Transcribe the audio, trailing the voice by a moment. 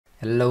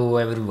Hello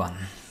everyone.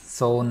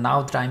 So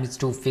now the time is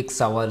to fix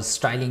our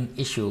styling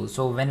issue.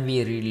 So when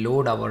we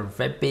reload our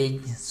web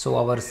page, so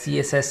our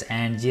CSS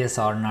and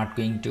JS are not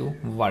going to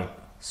work.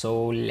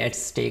 So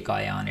let's take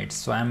eye on it.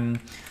 So I'm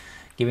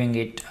giving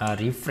it a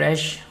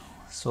refresh.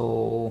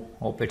 So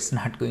hope it's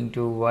not going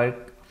to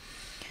work.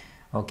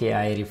 Okay,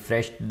 I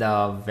refreshed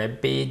the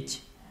web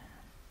page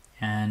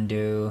and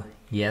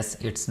yes,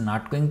 it's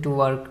not going to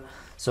work.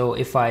 So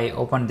if I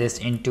open this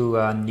into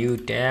a new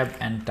tab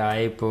and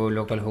type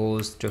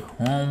localhost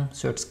home,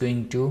 so it's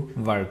going to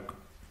work.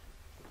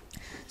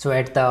 So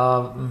at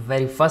the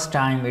very first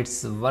time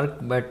it's work,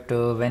 but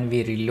when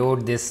we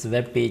reload this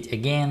web page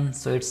again,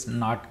 so it's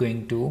not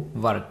going to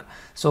work.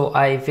 So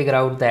I figure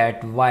out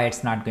that why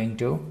it's not going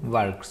to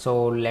work.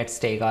 So let's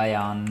take eye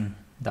on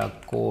the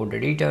code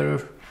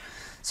editor.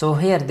 So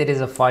here there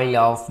is a file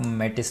of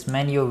Metis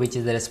menu which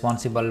is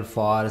responsible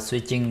for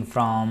switching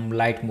from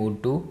light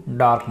mode to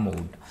dark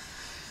mode.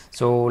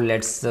 So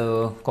let's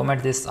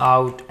comment this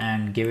out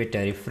and give it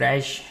a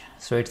refresh.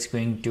 So it's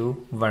going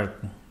to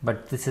work,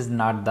 but this is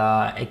not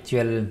the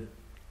actual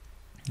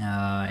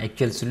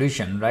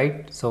solution,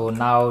 right? So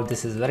now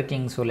this is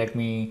working. So let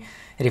me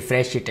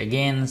refresh it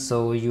again,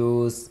 so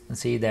you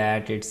see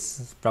that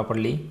it's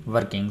properly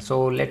working.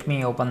 So let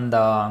me open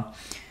the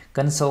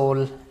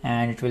console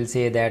and it will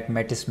say that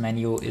Metis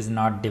menu is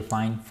not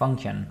defined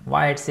function.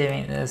 Why it's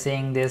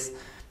saying this?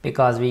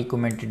 Because we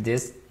commented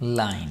this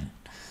line.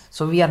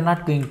 So we are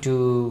not going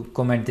to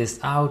comment this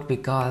out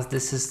because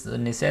this is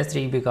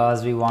necessary,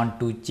 because we want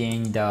to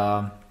change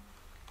our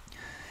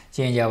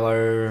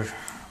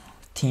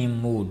theme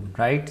mood,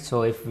 right?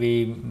 So if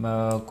we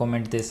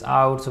comment this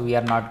out, so we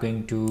are not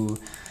going to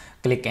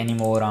click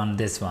anymore on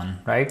this one,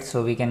 right?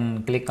 So we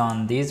can click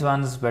on these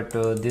ones, but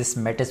this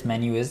Metis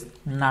menu is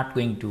not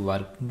going to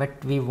work,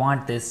 but we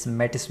want this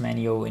Metis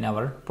menu in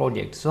our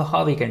project. So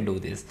how we can do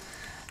this?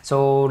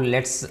 So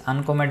let's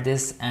uncomment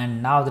this,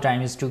 and now the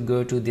time is to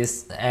go to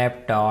this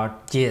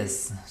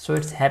app.js. So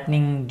it's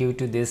happening due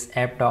to this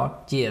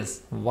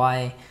app.js.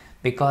 Why?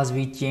 Because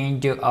we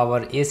changed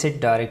our asset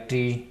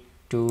directory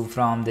to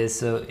from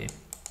this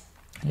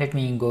let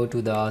me go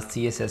to the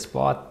CSS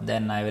path,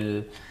 then I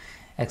will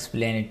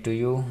explain it to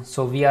you.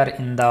 So we are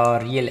in the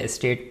real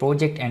estate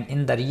project, and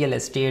in the real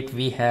estate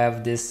we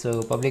have this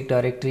public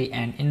directory,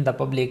 and in the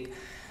public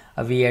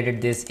we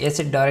added this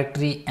asset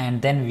directory,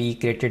 and then we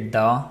created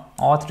the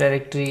auth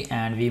directory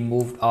and we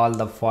moved all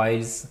the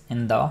files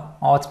in the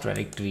auth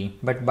directory.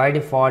 But by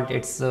default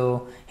it's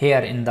here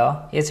in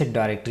the asset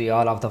directory,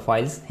 all of the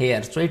files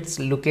here. So it's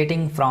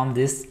locating from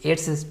this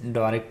asset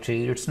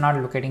directory, it's not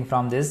locating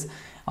from this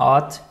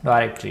auth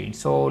directory.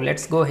 So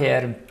let's go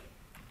here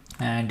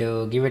and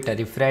give it a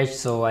refresh.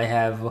 So I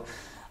have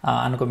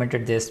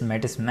uncommented this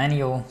Metis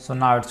menu. So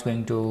now it's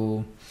going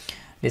to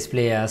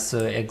display us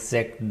exactly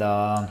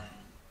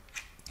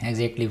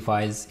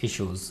files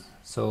issues.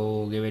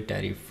 So give it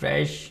a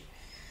refresh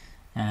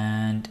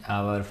and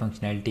our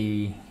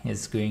functionality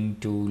is going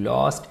to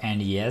lost,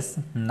 and yes,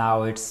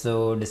 now it's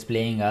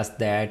displaying us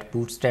that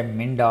bootstrap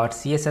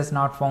min.css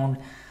not found,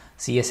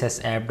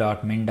 css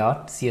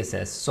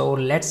app.min.css. So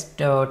let's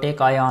take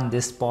eye on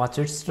this path.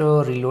 It's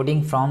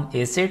reloading from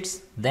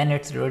assets, then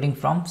it's reloading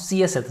from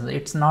css.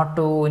 It's not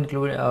to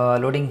include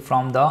loading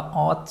from the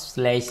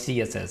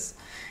auth/css,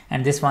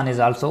 and this one is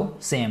also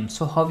same.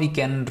 So how we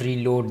can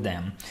reload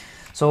them?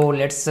 So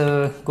let's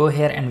go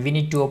here and we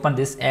need to open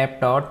this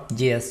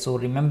app.js. So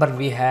remember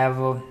we have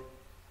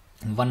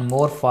one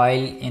more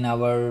file in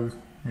our,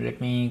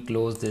 let me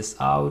close this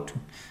out,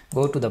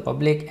 go to the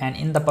public, and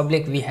in the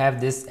public we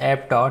have this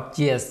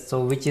app.js,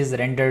 so which is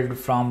rendered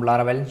from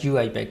Laravel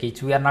UI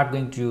package. We are not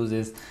going to use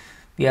this,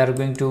 we are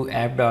going to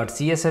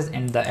app.css.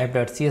 In the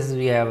app.css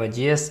we have a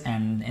js,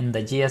 and in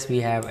the js we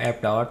have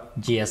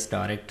app.js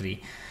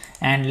directory.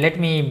 And let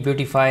me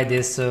beautify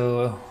this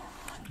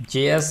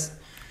js,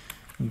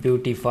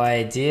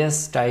 beautify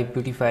js, type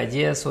beautify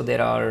js. So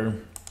there are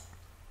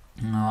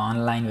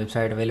online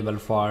website available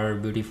for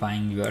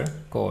beautifying your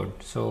code.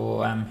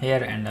 So I'm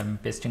here and I'm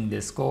pasting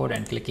this code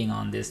and clicking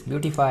on this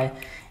beautify,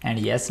 and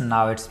yes,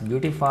 now it's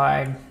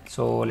beautified.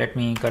 So let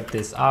me cut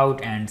this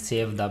out and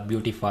save the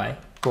beautify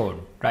code,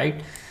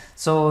 right?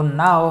 So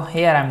now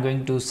here I'm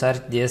going to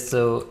search this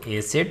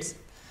assets.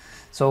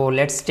 So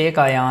let's take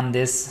eye on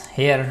this.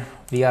 Here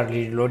we are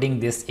reloading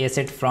this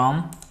asset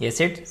from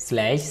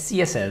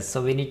asset/css.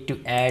 So we need to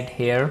add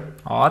here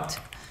auth/css,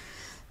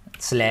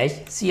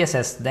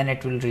 then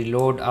it will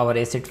reload our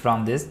asset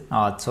from this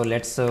auth. So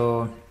let's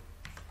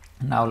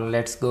now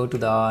let's go to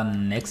the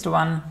next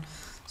one.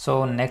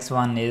 So next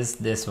one is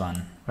this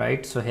one,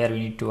 right? So here we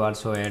need to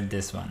also add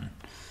this one.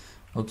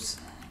 Oops,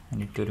 we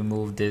need to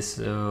remove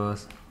this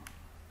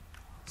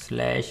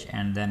slash,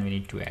 and then we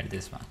need to add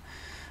this one.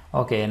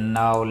 Okay,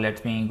 now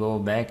let me go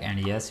back, and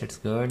yes, it's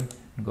good.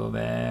 Go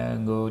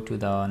back, go to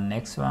the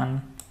next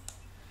one.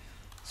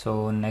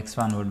 So next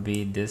one would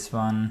be this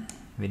one.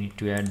 We need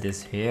to add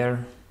this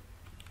here.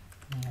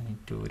 I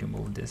need to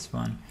remove this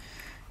one.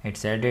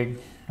 It's added.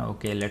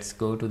 Okay, let's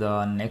go to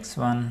the next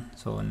one.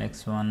 So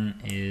next one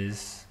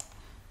is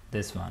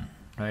this one,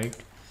 right?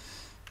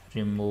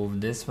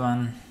 remove this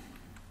one,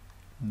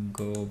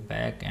 go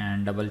back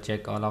and double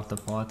check all of the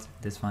paths.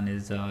 This one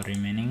is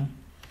remaining.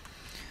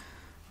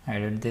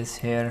 Added this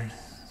here,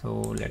 so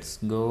let's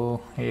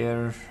go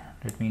here.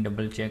 Let me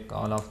double check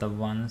all of the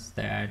ones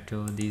that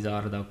these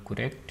are the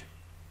correct.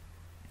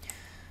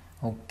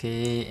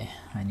 Okay,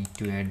 I need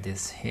to add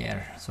this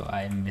here, so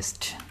I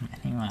missed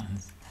many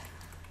ones.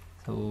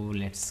 So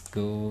let's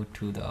go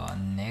to the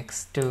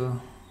next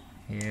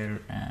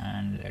here,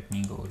 and let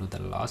me go to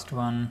the last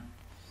one.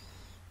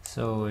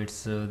 So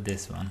it's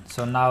this one.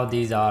 So now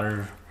these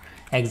are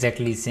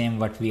exactly same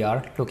what we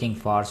are looking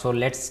for. So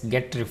let's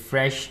get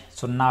refresh.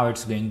 So now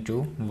it's going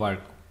to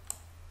work.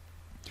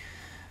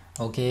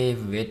 Okay,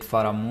 wait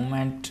for a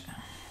moment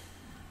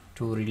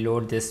to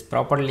reload this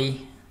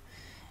properly,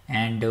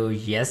 and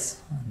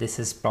yes, this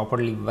is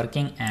properly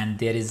working and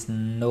there is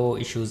no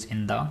issues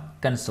in the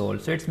console.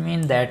 So it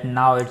means that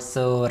now it's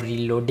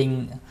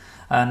reloading,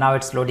 now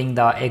it's loading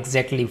the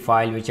exactly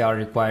file which are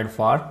required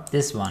for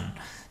this one.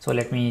 So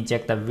let me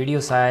check the video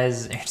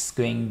size, it's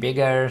going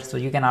bigger. So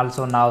you can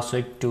also now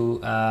switch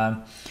to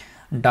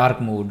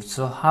dark mode.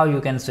 So how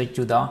you can switch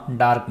to the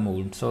dark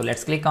mode? So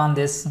let's click on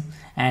this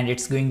and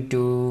it's going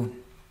to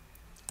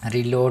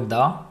reload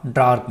the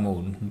dark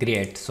mode.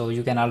 Great. So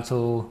you can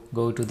also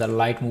go to the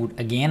light mode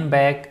again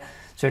back.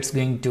 So it's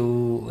going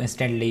to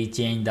instantly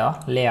change the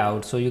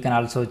layout. So you can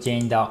also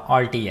change the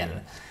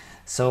RTL.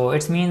 So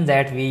it means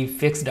that we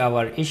fixed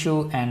our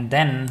issue, and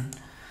then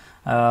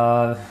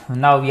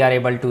now we are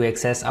able to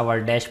access our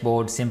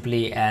dashboard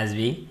simply as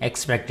we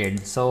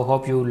expected. So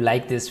hope you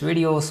like this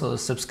video. So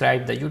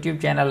subscribe the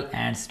YouTube channel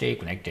and stay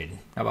connected.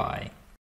 Bye bye.